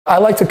I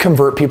like to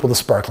convert people to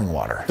sparkling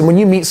water. And when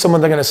you meet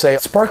someone, they're gonna say,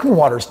 sparkling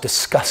water is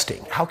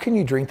disgusting. How can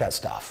you drink that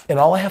stuff? And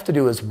all I have to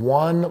do is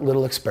one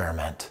little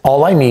experiment.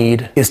 All I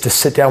need is to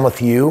sit down with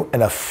you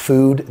and a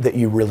food that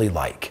you really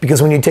like.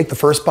 Because when you take the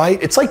first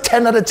bite, it's like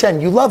 10 out of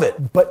 10, you love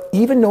it. But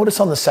even notice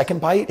on the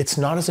second bite, it's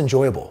not as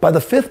enjoyable. By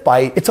the fifth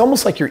bite, it's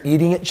almost like you're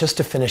eating it just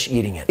to finish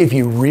eating it. If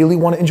you really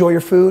wanna enjoy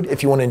your food,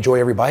 if you wanna enjoy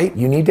every bite,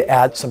 you need to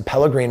add some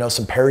Pellegrino,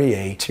 some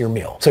Perrier to your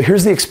meal. So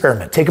here's the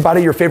experiment. Take a bite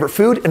of your favorite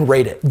food and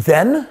rate it.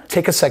 Then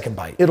take a second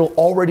bite. It'll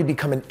already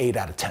become an 8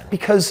 out of 10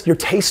 because your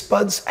taste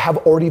buds have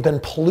already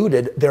been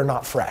polluted. They're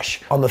not fresh.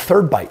 On the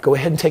third bite, go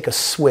ahead and take a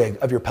swig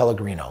of your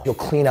Pellegrino. You'll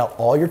clean out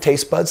all your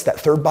taste buds. That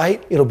third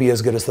bite, it'll be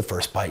as good as the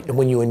first bite. And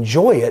when you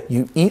enjoy it,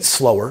 you eat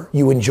slower,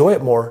 you enjoy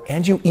it more,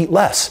 and you eat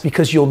less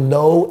because you'll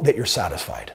know that you're satisfied.